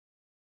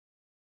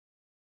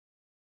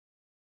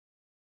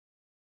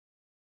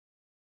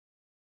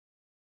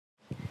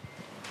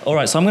All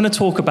right, so I'm going to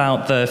talk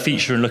about the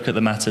feature and Looker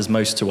that matters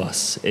most to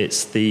us.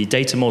 It's the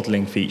data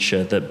modeling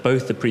feature that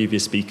both the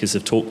previous speakers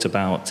have talked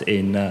about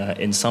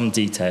in some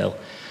detail.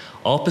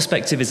 Our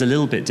perspective is a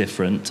little bit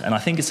different, and I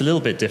think it's a little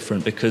bit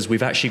different because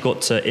we've actually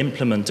got to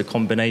implement a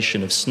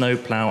combination of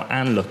Snowplow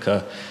and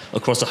Looker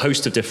across a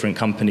host of different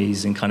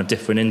companies in kind of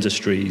different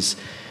industries.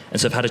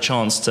 And so I've had a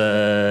chance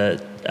to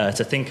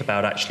think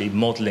about actually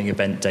modeling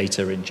event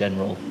data in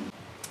general.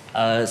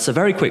 So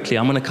very quickly,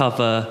 I'm going to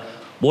cover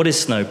what is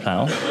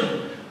Snowplow,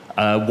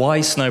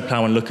 why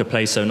Snowplow and Looker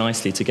play so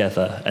nicely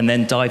together, and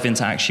then dive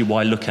into actually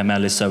why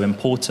LookML is so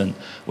important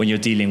when you're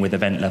dealing with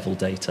event-level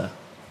data.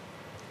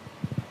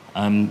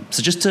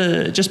 So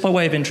just by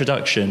way of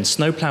introduction,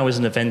 Snowplow is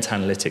an event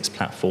analytics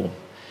platform.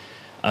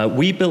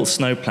 We built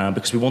Snowplow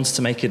because we wanted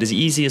to make it as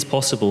easy as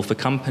possible for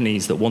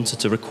companies that wanted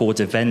to record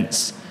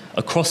events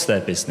across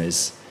their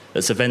business.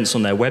 That's events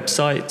on their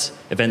website,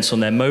 events on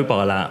their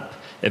mobile app,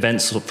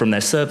 events from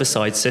their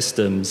server-side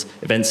systems,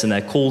 events in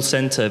their call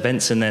center,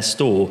 events in their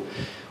store.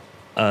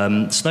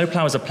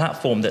 Snowplow is a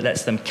platform that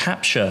lets them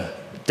capture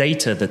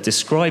data that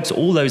describes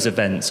all those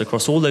events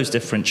across all those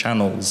different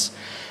channels,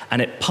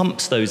 and it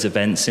pumps those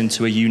events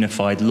into a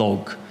unified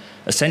log,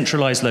 a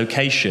centralized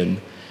location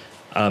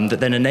that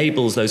then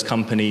enables those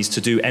companies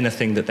to do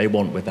anything that they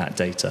want with that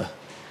data.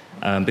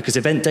 Because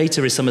event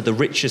data is some of the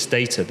richest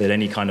data that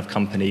any kind of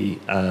company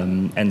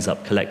ends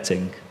up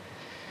collecting.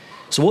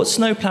 So what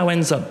Snowplow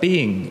ends up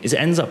being is it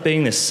ends up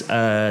being this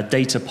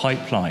data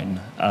pipeline.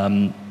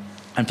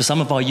 And for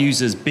some of our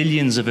users,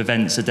 billions of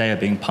events a day are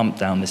being pumped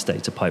down this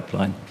data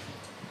pipeline.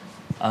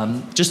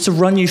 Just to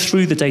run you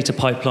through the data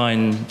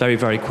pipeline very,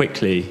 very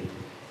quickly,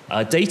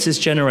 data is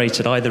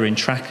generated either in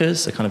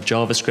trackers, the kind of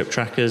JavaScript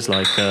trackers,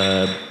 like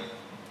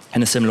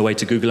in a similar way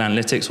to Google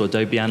Analytics or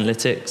Adobe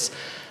Analytics,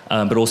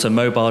 but also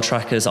mobile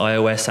trackers,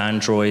 iOS,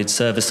 Android,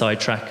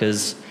 server-side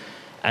trackers.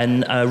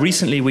 And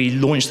recently we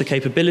launched the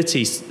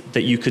capabilities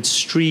that you could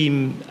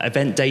stream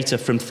event data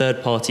from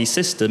third-party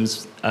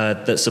systems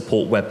that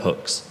support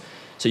webhooks.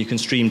 So you can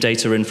stream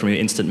data in from your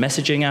instant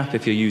messaging app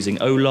if you're using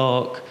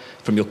OLark,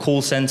 from your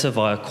call center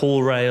via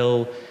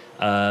CallRail,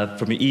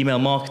 from your email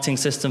marketing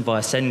system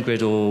via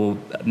SendGrid or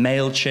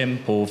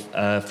MailChimp,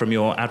 or from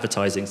your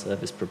advertising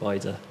service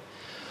provider.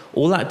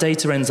 All that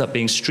data ends up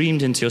being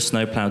streamed into your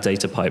Snowplow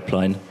data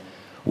pipeline.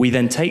 We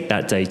then take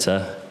that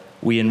data,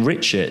 we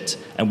enrich it,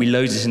 and we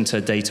load it into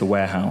a data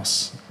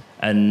warehouse.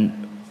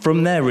 And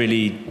from there,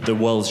 really, the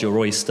world's your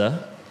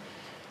oyster.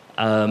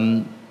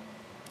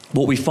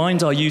 What we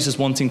find our users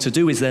wanting to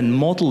do is then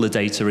model the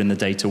data in the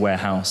data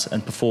warehouse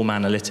and perform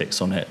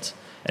analytics on it.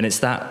 And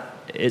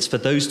it's for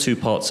those two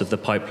parts of the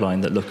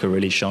pipeline that Looker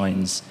really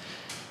shines.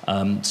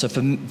 So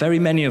for very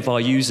many of our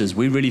users,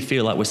 we really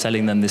feel like we're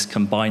selling them this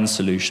combined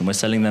solution. We're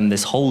selling them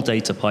this whole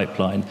data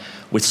pipeline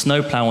with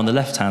Snowplow on the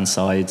left-hand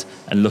side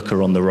and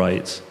Looker on the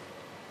right.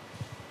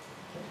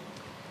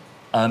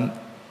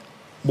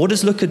 What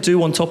does Looker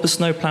do on top of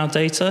Snowplow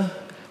data?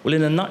 Well,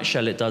 in a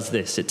nutshell, it does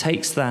this. It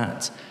takes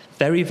that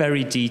very,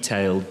 very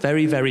detailed,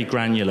 very, very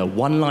granular,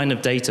 one line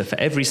of data for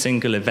every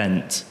single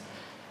event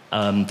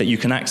that you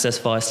can access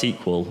via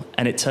SQL,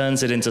 and it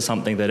turns it into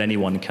something that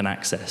anyone can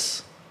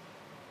access.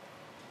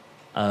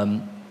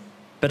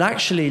 But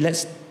actually,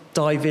 let's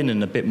dive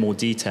in a bit more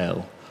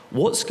detail.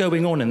 What's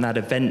going on in that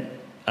event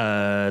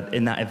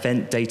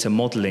data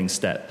modeling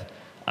step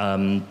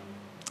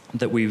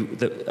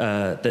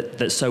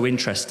that's so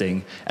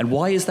interesting, and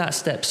why is that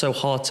step so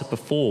hard to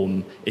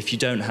perform if you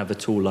don't have a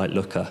tool like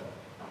Looker?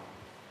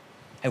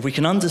 If we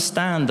can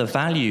understand the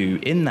value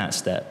in that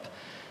step,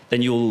 then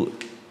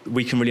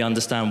we can really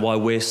understand why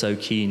we're so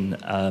keen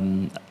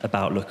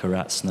about Looker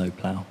at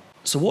Snowplow.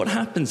 So what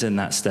happens in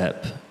that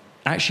step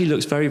actually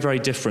looks very, very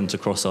different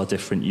across our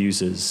different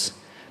users.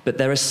 But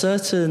there are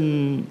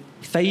certain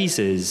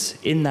phases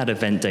in that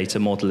event data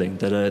modeling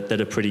that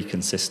are pretty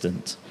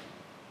consistent.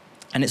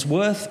 And it's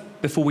worth,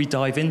 before we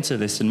dive into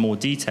this in more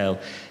detail,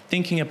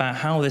 thinking about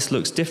how this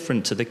looks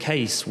different to the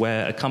case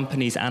where a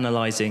company's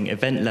analyzing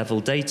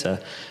event-level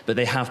data, but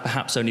they have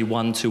perhaps only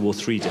 1, 2, or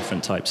 3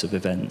 different types of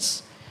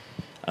events.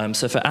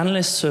 So for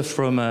analysts who are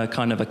from a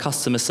kind of a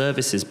customer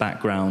services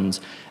background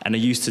and are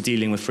used to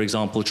dealing with, for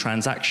example,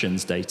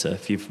 transactions data,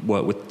 if you've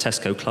worked with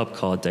Tesco Club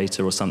Card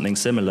data or something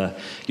similar,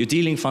 you're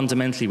dealing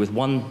fundamentally with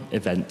one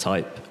event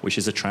type, which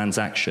is a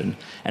transaction,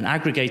 and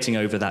aggregating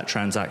over that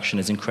transaction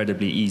is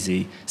incredibly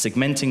easy.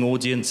 Segmenting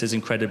audience is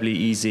incredibly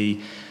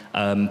easy.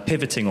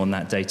 Pivoting on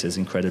that data is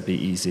incredibly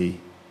easy.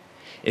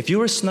 If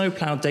you're a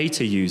Snowplow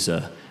data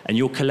user and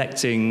you're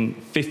collecting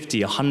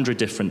 50, 100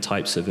 different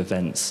types of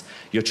events,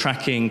 you're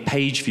tracking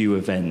page view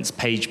events,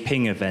 page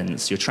ping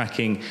events, you're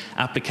tracking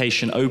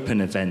application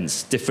open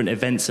events, different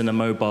events in a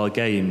mobile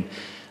game,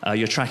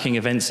 you're tracking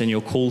events in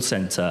your call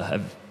center,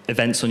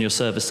 events on your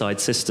server-side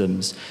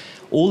systems,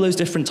 all those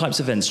different types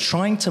of events,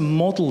 trying to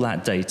model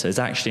that data is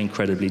actually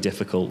incredibly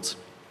difficult.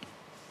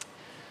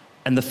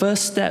 And the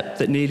first step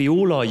that nearly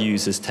all our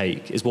users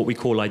take is what we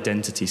call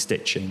identity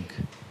stitching.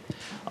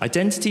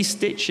 Identity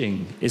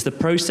stitching is the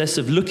process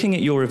of looking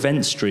at your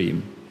event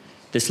stream,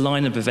 this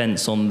line of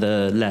events on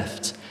the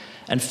left,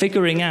 and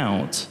figuring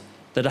out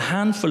that a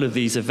handful of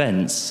these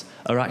events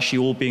are actually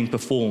all being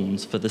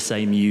performed for the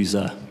same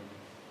user.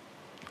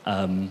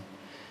 And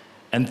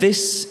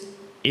this,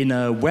 in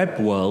a web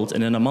world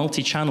and in a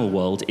multi-channel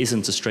world,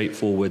 isn't a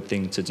straightforward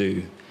thing to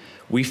do.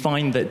 We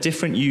find that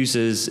different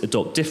users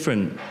adopt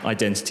different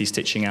identity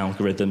stitching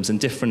algorithms and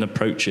different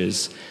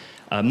approaches,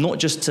 not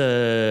just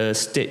to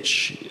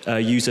stitch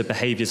user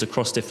behaviors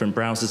across different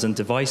browsers and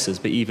devices,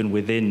 but even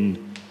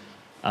within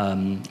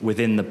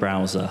the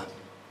browser.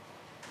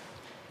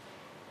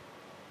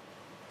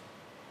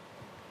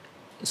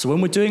 So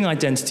when we're doing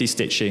identity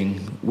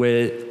stitching,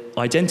 we're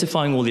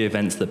identifying all the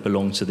events that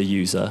belong to the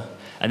user,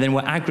 and then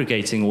we're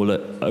aggregating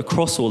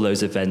across all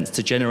those events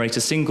to generate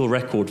a single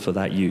record for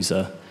that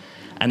user.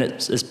 And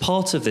as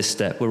part of this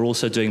step, we're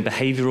also doing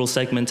behavioral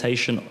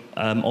segmentation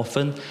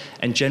often,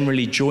 and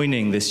generally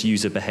joining this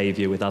user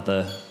behavior with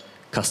other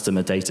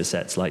customer data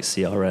sets like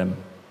CRM.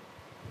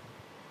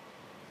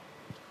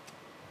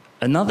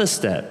 Another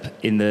step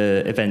in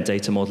the event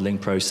data modeling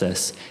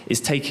process is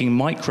taking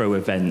micro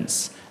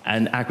events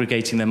and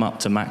aggregating them up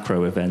to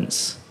macro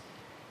events.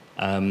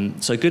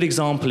 So a good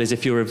example is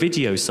if you're a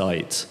video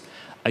site,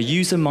 a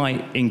user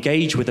might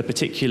engage with a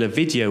particular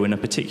video in a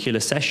particular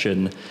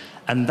session,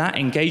 and that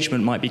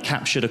engagement might be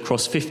captured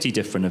across 50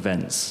 different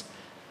events.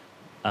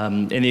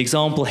 In the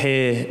example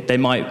here, they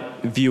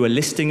might view a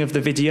listing of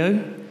the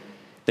video,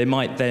 they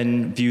might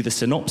then view the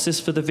synopsis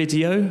for the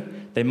video,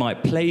 they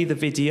might play the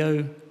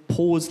video,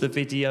 pause the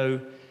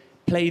video,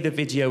 play the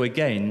video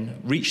again,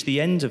 reach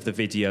the end of the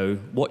video,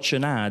 watch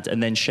an ad,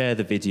 and then share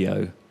the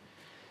video.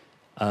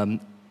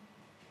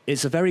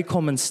 It's a very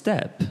common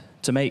step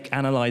to make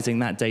analyzing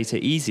that data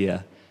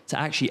easier, to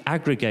actually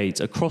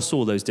aggregate across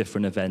all those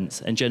different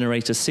events and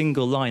generate a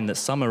single line that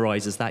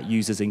summarizes that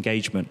user's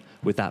engagement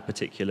with that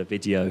particular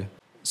video.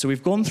 So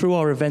we've gone through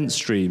our event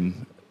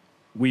stream.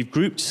 We've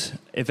grouped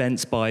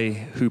events by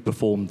who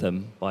performed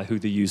them, by who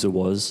the user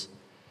was.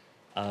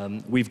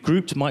 We've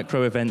grouped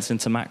micro events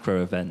into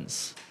macro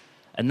events.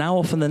 And now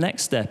often the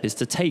next step is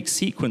to take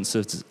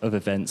sequences of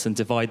events and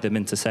divide them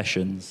into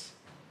sessions.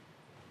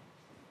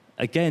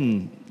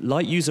 Again,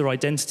 like user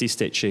identity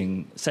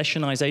stitching,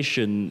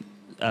 sessionization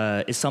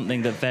is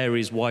something that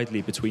varies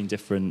widely between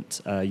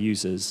different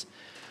users.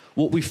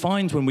 What we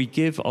find when we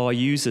give our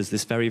users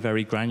this very,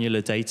 very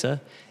granular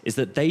data is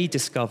that they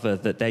discover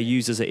that their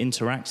users are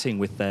interacting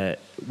with their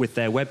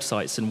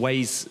websites and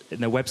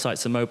their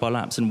websites and mobile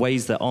apps in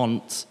ways that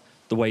aren't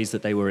the ways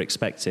that they were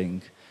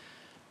expecting.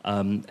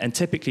 And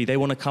typically, they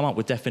want to come up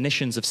with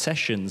definitions of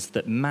sessions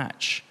that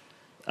match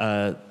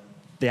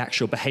the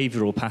actual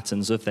behavioral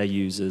patterns of their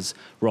users,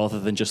 rather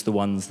than just the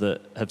ones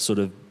that have sort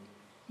of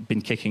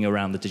been kicking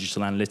around the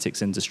digital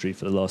analytics industry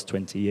for the last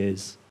 20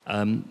 years.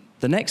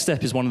 The next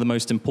step is one of the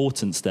most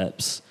important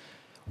steps.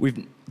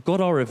 We've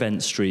got our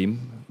event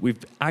stream.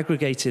 We've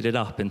aggregated it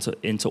up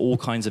into all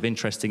kinds of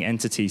interesting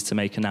entities to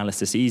make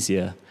analysis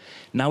easier.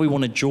 Now we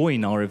want to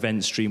join our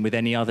event stream with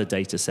any other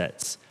data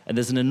sets. And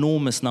there's an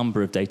enormous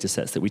number of data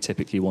sets that we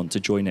typically want to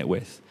join it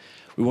with.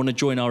 We want to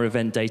join our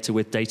event data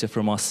with data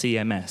from our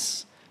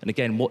CMS. And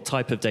again, what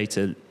type of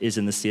data is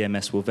in the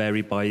CMS will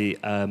vary by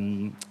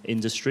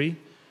industry.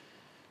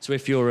 So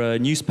if you're a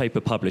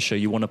newspaper publisher,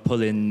 you want to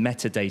pull in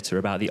metadata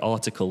about the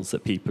articles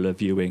that people are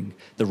viewing,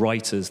 the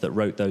writers that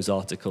wrote those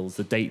articles,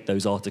 the date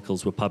those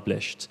articles were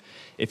published.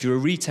 If you're a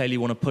retailer, you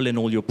want to pull in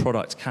all your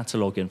product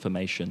catalog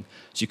information,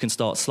 so you can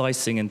start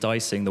slicing and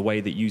dicing the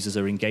way that users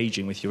are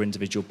engaging with your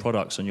individual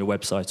products on your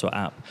website or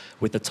app,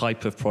 with the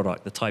type of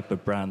product, the type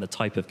of brand, the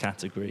type of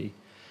category.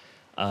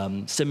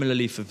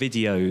 Similarly for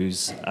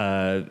videos,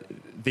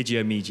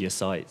 video media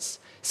sites,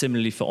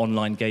 similarly for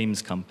online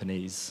games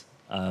companies.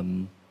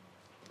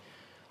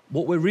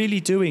 What we're really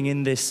doing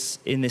in this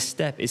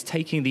step is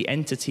taking the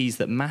entities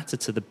that matter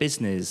to the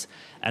business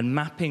and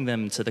mapping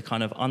them to the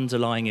kind of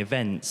underlying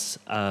events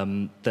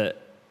that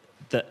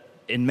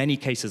in many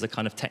cases are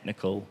kind of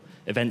technical,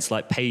 events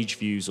like page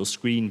views or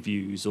screen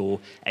views or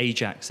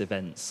AJAX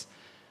events.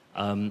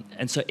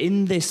 And so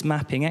in this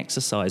mapping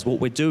exercise,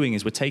 what we're doing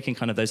is we're taking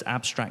kind of those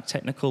abstract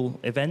technical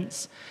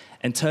events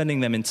and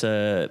turning them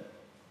into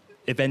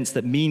events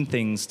that mean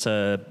things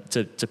to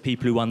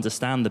people who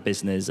understand the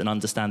business and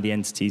understand the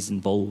entities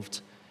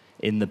involved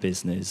in the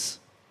business.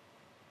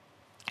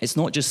 It's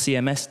not just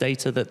CMS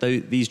data that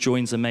these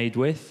joins are made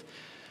with.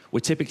 We're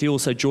typically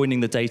also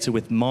joining the data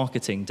with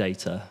marketing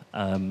data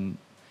from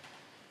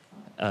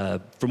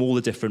all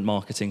the different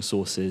marketing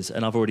sources,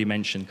 and I've already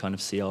mentioned kind of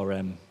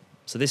CRM.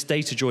 So this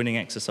data joining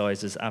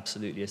exercise is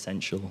absolutely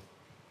essential.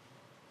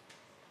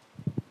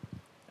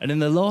 And in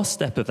the last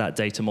step of that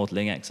data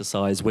modeling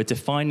exercise, we're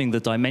defining the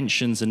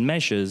dimensions and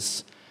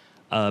measures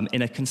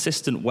in a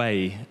consistent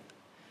way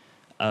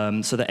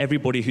so that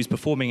everybody who's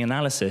performing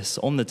analysis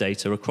on the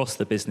data across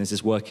the business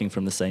is working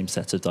from the same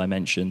set of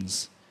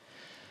dimensions.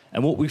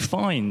 And what we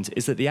find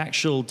is that the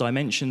actual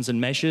dimensions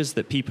and measures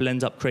that people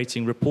end up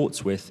creating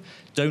reports with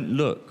don't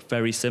look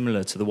very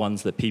similar to the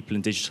ones that people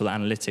in digital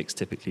analytics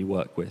typically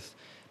work with.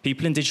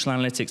 People in digital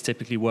analytics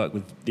typically work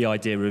with the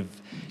idea of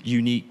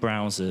unique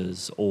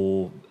browsers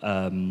or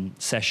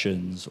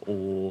sessions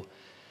or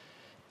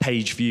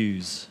page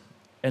views.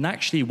 And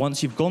actually,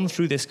 once you've gone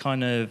through this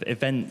kind of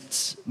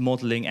event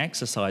modeling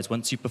exercise,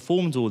 once you've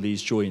performed all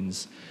these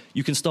joins,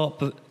 you can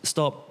start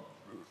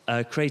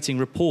creating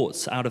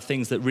reports out of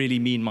things that really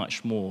mean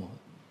much more.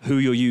 Who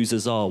your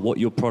users are, what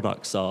your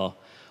products are,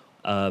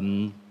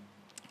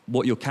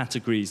 what your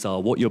categories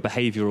are, what your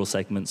behavioral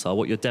segments are,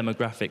 what your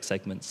demographic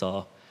segments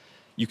are.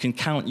 You can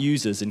count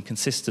users in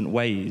consistent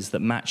ways that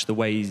match the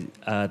way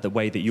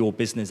that your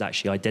business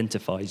actually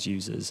identifies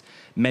users,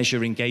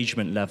 measure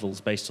engagement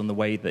levels based on the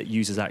way that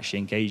users actually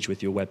engage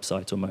with your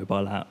website or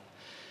mobile app,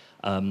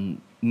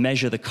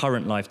 measure the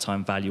current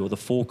lifetime value or the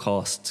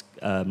forecast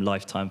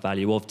lifetime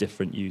value of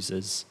different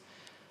users.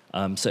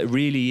 So it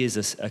really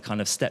is a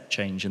kind of step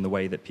change in the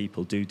way that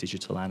people do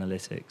digital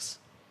analytics.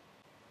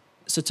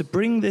 So to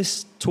bring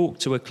this talk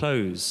to a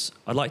close,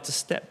 I'd like to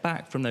step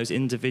back from those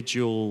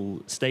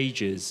individual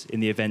stages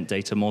in the event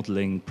data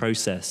modeling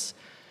process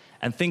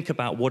and think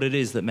about what it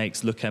is that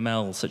makes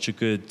LookML such a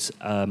good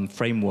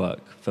framework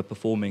for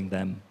performing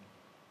them.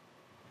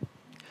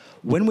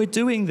 When we're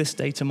doing this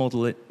data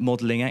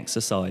modeling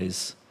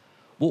exercise,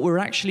 what we're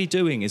actually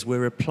doing is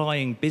we're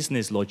applying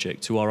business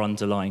logic to our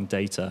underlying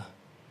data.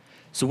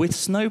 So with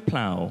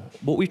Snowplow,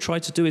 what we try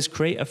to do is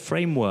create a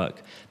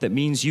framework that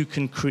means you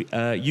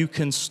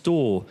can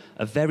store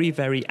a very,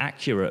 very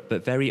accurate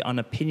but very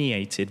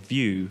unopinionated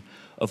view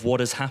of what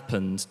has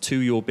happened to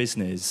your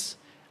business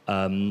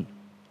in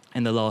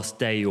the last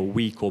day or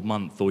week or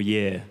month or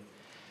year.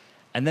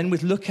 And then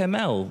with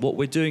LookML, what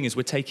we're doing is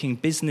we're taking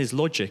business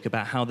logic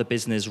about how the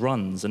business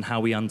runs and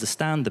how we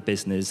understand the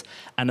business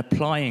and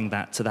applying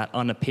that to that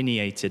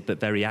unopinionated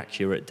but very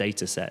accurate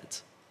data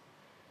set.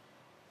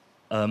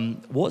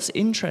 What's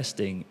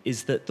interesting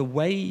is that the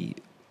way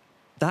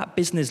that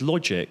business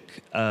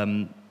logic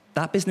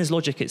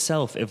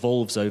itself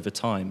evolves over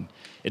time.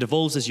 It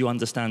evolves as you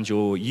understand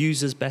your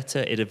users better.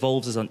 It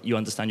evolves as you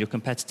understand your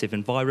competitive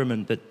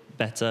environment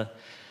better.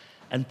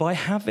 And by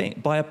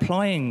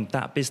applying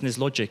that business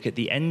logic at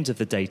the end of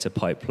the data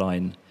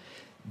pipeline,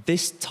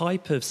 this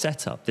type of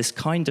setup, this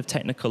kind of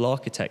technical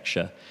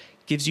architecture,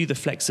 gives you the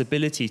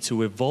flexibility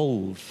to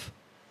evolve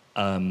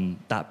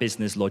that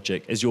business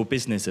logic as your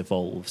business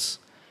evolves.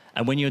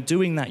 And when you're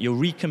doing that, you're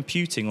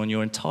recomputing on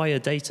your entire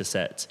data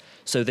set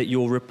so that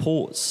your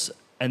reports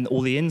and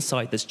all the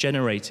insight that's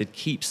generated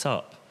keeps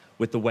up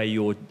with the way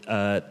you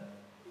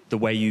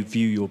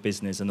view your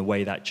business and the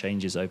way that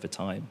changes over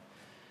time.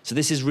 So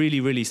this is really,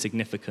 really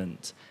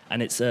significant.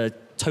 And it's a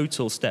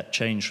total step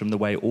change from the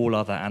way all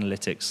other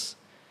analytics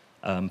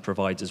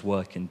providers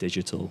work in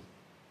digital.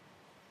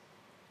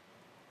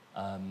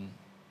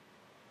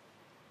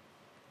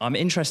 I'm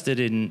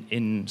interested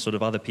in sort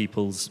of other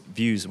people's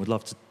views and would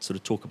love to sort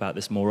of talk about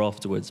this more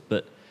afterwards,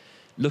 but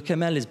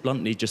LookML is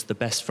bluntly just the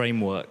best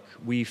framework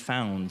we've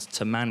found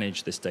to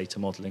manage this data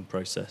modeling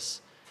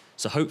process.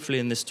 So hopefully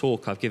in this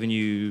talk I've given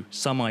you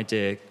some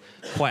idea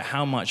quite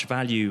how much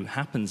value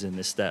happens in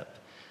this step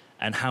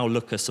and how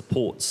Looker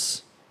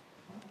supports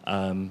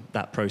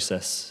that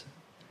process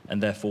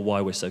and therefore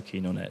why we're so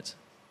keen on it.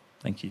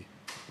 Thank you.